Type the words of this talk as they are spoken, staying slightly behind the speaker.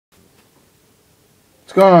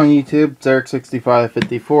What's going on YouTube? It's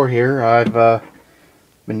Eric6554 here. I've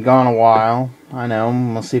been gone a while. I know.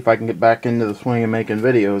 I'm going to see if I can get back into the swing of making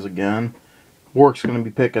videos again. Work's going to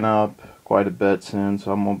be picking up quite a bit soon,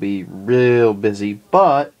 so I'm going to be real busy.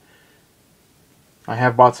 But I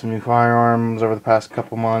have bought some new firearms over the past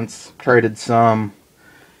couple months, traded some,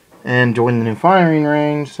 and joined the new firing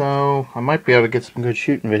range, so I might be able to get some good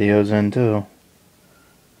shooting videos in too.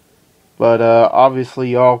 But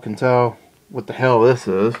obviously y'all can tell what the hell this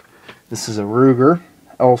is. This is a Ruger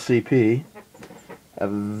LCP. A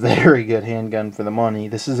very good handgun for the money.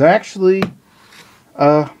 This is actually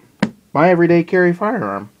my everyday carry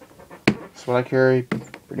firearm. It's what I carry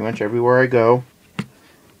pretty much everywhere I go.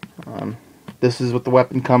 This is what the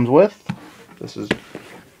weapon comes with. This is,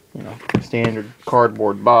 you know, standard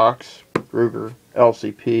cardboard box. Ruger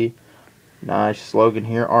LCP. Nice slogan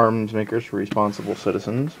here. Arms makers for responsible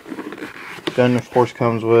citizens. Gun, of course,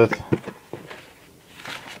 comes with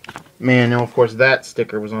manual. Of course, that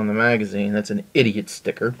sticker was on the magazine. That's an idiot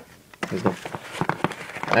sticker. There's no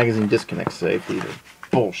magazine disconnect safe. These are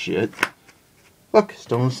bullshit. Look,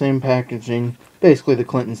 still in the same packaging. Basically, the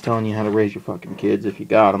Clintons telling you how to raise your fucking kids if you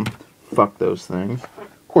got them. Fuck those things.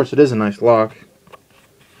 Of course, it is a nice lock.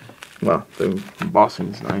 Well, the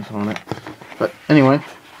embossing's nice on it. But anyway,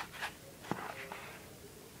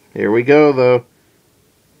 here we go, though.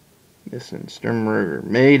 This Sturm Ruger,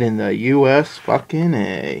 made in the U.S. fucking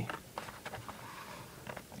A.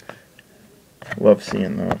 Love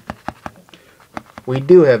seeing that. We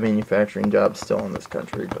do have manufacturing jobs still in this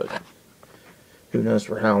country, but who knows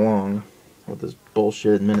for how long with this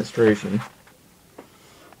bullshit administration.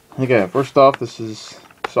 Okay, first off, this is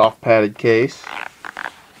soft padded case.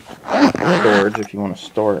 Storage if you want to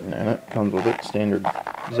store it in it. Comes with it, standard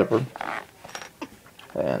zipper.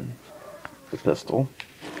 And the pistol.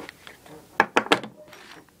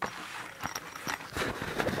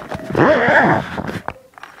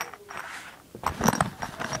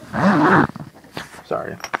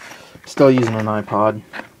 Sorry. Still using an iPod.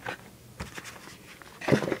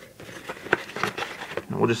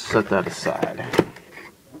 We'll just set that aside.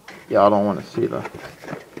 Y'all don't want to see the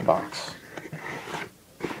box.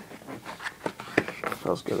 So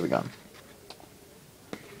let's go to the gun.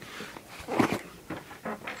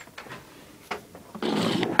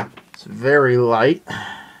 It's very light.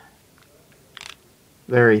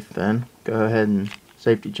 Very thin. Go ahead and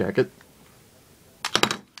safety check it.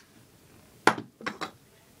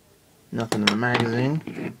 Nothing in the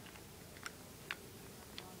magazine.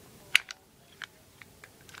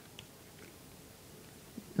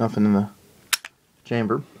 Nothing in the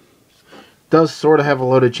chamber. Does sort of have a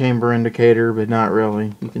loaded chamber indicator, but not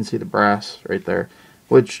really. You can see the brass right there,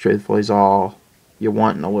 which truthfully is all you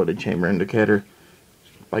want in a loaded chamber indicator.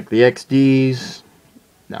 Like the XDs,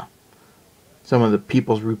 no. Some of the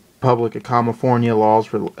People's Republic of California laws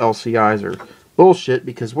for LCIs are bullshit,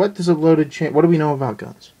 because what does a loaded chamber, what do we know about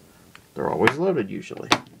guns? They're always loaded usually,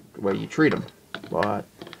 the way you treat them. But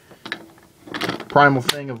primal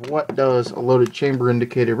thing of what does a loaded chamber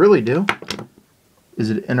indicator really do is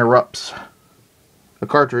it interrupts a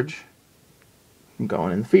cartridge from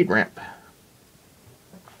going in the feed ramp.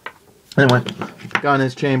 Anyway, gun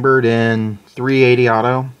is chambered in 380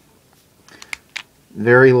 auto.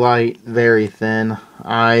 Very light, very thin.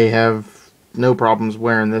 I have no problems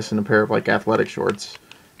wearing this in a pair of like athletic shorts,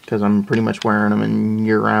 because I'm pretty much wearing them in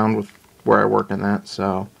year round with where I work in that,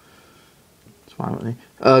 so it's fine with me.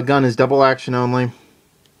 Gun is double action only.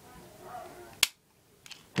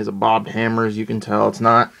 Has a bobbed hammer, as you can tell. It's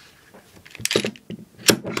not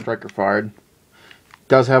striker fired.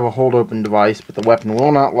 Does have a hold open device, but the weapon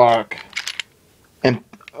will not lock and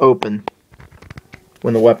open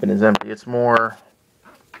when the weapon is empty. It's more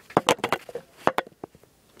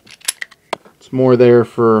there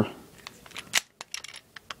for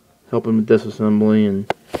helping with disassembly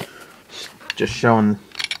and just showing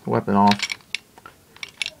the weapon off.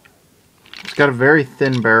 It's got a very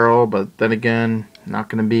thin barrel, but then again, not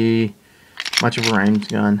going to be much of a range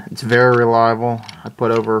gun. It's very reliable. I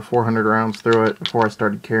put over 400 rounds through it before I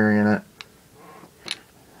started carrying it.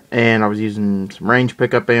 And I was using some range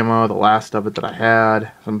pickup ammo, the last of it that I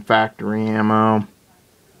had, some factory ammo,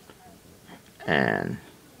 and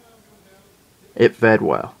it fed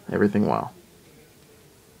well. Everything well.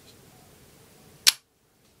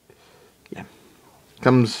 Yeah.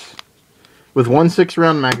 Comes with one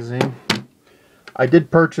 6-round magazine. I did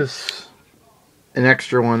purchase an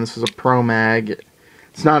extra one. This is a Pro Mag.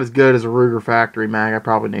 It's not as good as a Ruger factory mag. I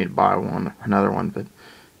probably need to buy another one. But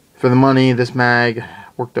for the money, this mag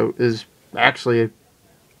is actually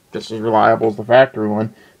just as reliable as the factory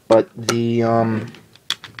one. But the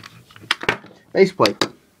base plate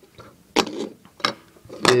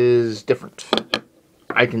is different.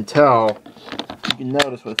 I can tell, you can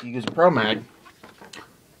notice if you use a Pro Mag,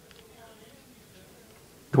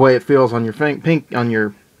 the way it feels on your on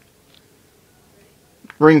your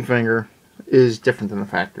ring finger is different than the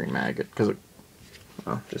factory mag, because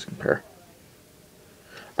well, just compare.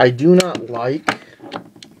 I do not like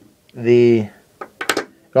it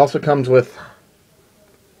also comes with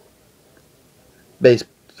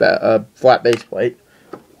flat base plate.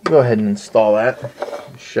 Go ahead and install that.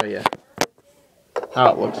 I'll show you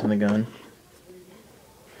how it looks in the gun.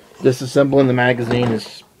 Disassembling the magazine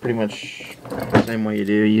is pretty much the same way you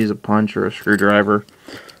do. You use a punch or a screwdriver.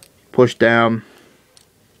 Push down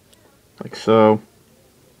like so.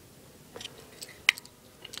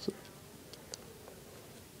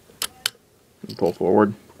 And pull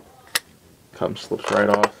forward. Slips right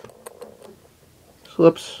off.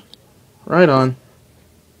 Slips right on.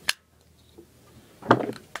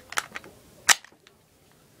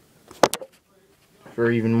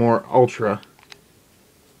 For even more ultra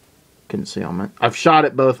concealment. I've shot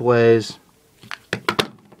it both ways.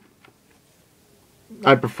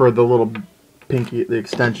 I prefer the little pinky, the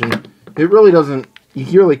extension. It really doesn't,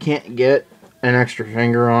 you really can't get an extra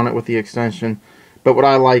finger on it with the extension. But what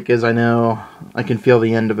I like is I know I can feel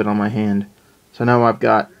the end of it on my hand. So now I've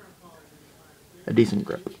got a decent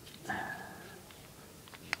grip.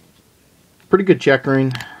 Pretty good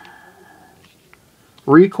checkering.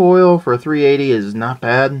 Recoil for a 380 is not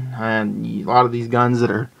bad. And a lot of these guns that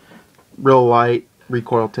are real light,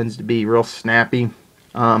 recoil tends to be real snappy.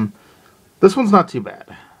 This one's not too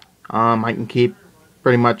bad. I can keep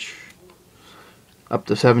pretty much up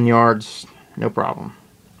to 7 yards, no problem.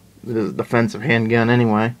 It is a defensive handgun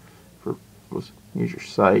anyway. Use your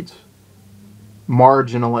sights.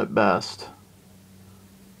 Marginal at best.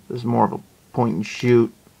 This is more of a point and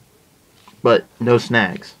shoot, but no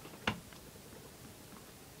snags.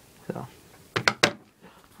 So,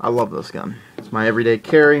 I love this gun. It's my everyday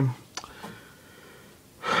carry.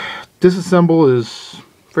 Disassemble is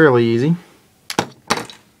fairly easy.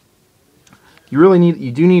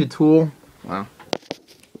 You do need a tool. Wow.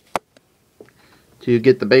 To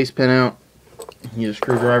get the base pin out, use a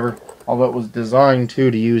screwdriver. Although it was designed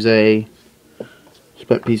to use a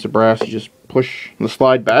spent piece of brass, you just push the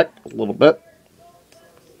slide back a little bit.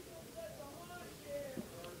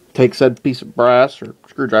 Take said piece of brass or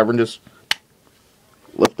screwdriver and just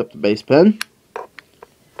lift up the base pin.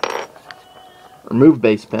 Remove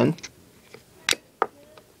base pin.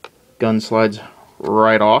 Gun slides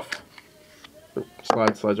right off.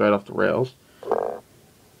 Slides right off the rails.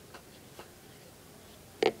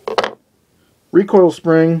 Recoil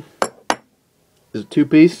spring is a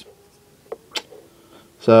 2-piece,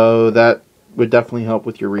 so that would definitely help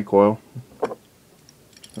with your recoil.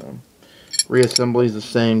 So, reassembly is the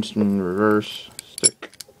same, just in reverse.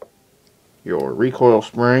 Stick your recoil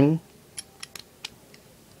spring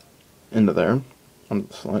into there, on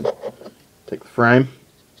the slide. Take the frame,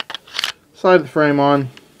 slide the frame on,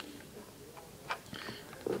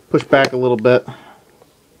 push back a little bit,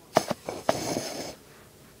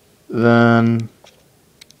 then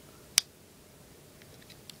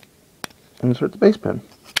insert the base pin.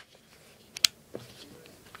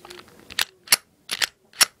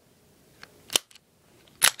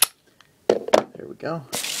 There we go.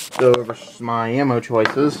 Go over my ammo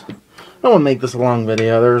choices. I don't want to make this a long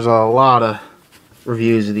video. There's a lot of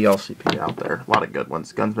reviews of the LCP out there. A lot of good ones.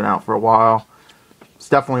 The gun's been out for a while. It's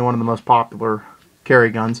definitely one of the most popular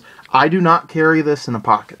carry guns. I do not carry this in a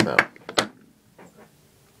pocket though.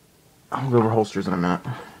 I'll go over holsters in a minute.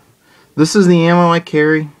 This is the ammo I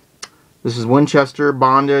carry. This is Winchester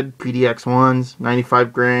bonded PDX1s,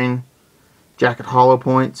 95 grain, jacket hollow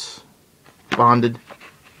points, bonded.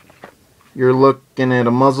 You're looking at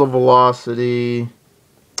a muzzle velocity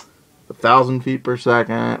 1,000 feet per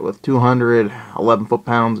second with 211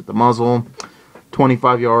 foot-pounds at the muzzle,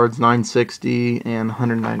 25 yards, 960, and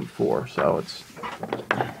 194. So it's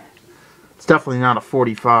definitely not a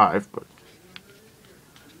 45, but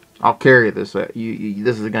I'll carry this. This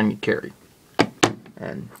is a gun you carry,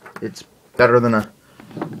 and it's better than a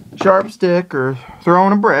sharp stick or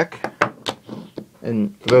throwing a brick.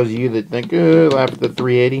 And for those of you that think, after the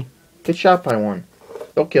 380, get shot by one.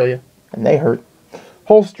 They'll kill you, and they hurt.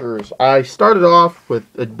 Holsters. I started off with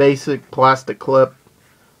a basic plastic clip,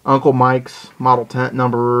 Uncle Mike's model 10,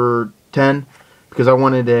 number 10, because I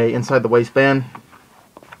wanted a inside the waistband.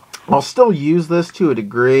 I'll still use this to a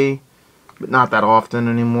degree, but not that often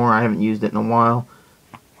anymore. I haven't used it in a while.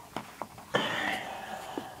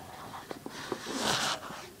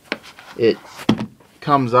 It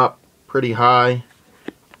comes up pretty high.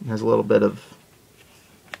 It has a little bit of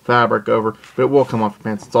fabric over, but it will come off your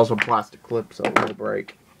pants. It's also a plastic clip, so it will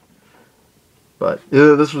break. But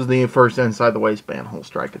this was the first inside the waistband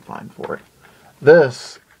holster I could find for it.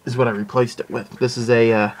 This is what I replaced it with. This is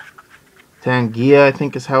a Tangia, I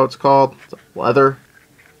think is how it's called. It's a leather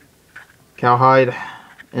cowhide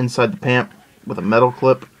inside the pant with a metal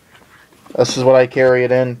clip. This is what I carry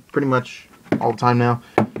it in pretty much all the time now.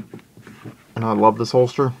 And I love this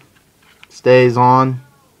holster. Stays on.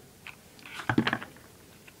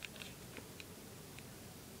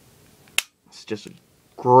 It's just a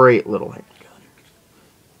great little handgun.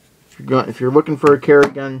 If you're looking for a carry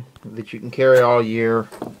gun that you can carry all year,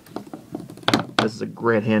 this is a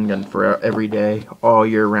great handgun for every day, all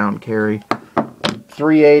year round carry.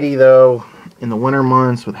 .380 though, in the winter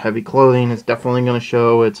months with heavy clothing, it's definitely going to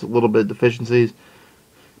show its a little bit of deficiencies.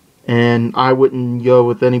 And I wouldn't go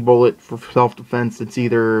with any bullet for self-defense that's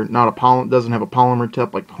either doesn't have a polymer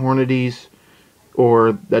tip like the Hornady's,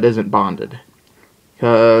 or that isn't bonded.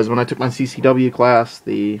 Because when I took my CCW class,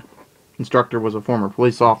 the instructor was a former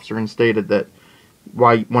police officer and stated that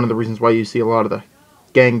one of the reasons why you see a lot of the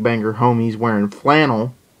gangbanger homies wearing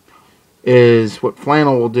flannel is what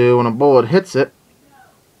flannel will do when a bullet hits it,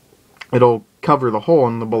 it'll cover the hole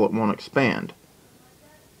and the bullet won't expand.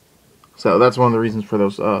 So that's one of the reasons for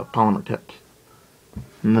those polymer tips.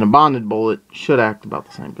 And then a bonded bullet should act about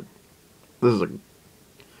the same, but this is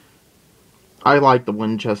I like the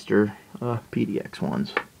Winchester PDX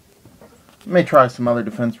ones. I may try some other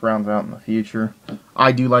defense rounds out in the future.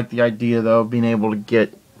 I do like the idea though of being able to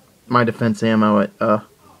get my defense ammo at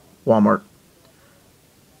Walmart.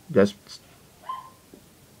 That's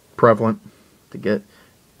prevalent to get.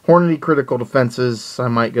 Hornady critical defenses I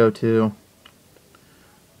might go to.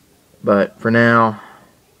 But for now,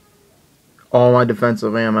 all my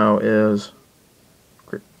defensive ammo is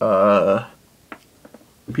PDX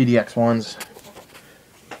ones.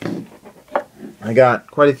 I got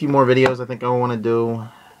quite a few more videos I think I want to do.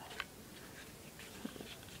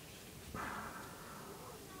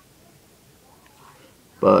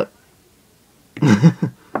 But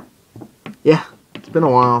yeah, it's been a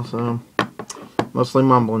while, so mostly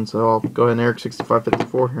mumbling, so I'll go ahead and Eric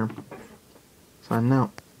 6554 here. Signing out.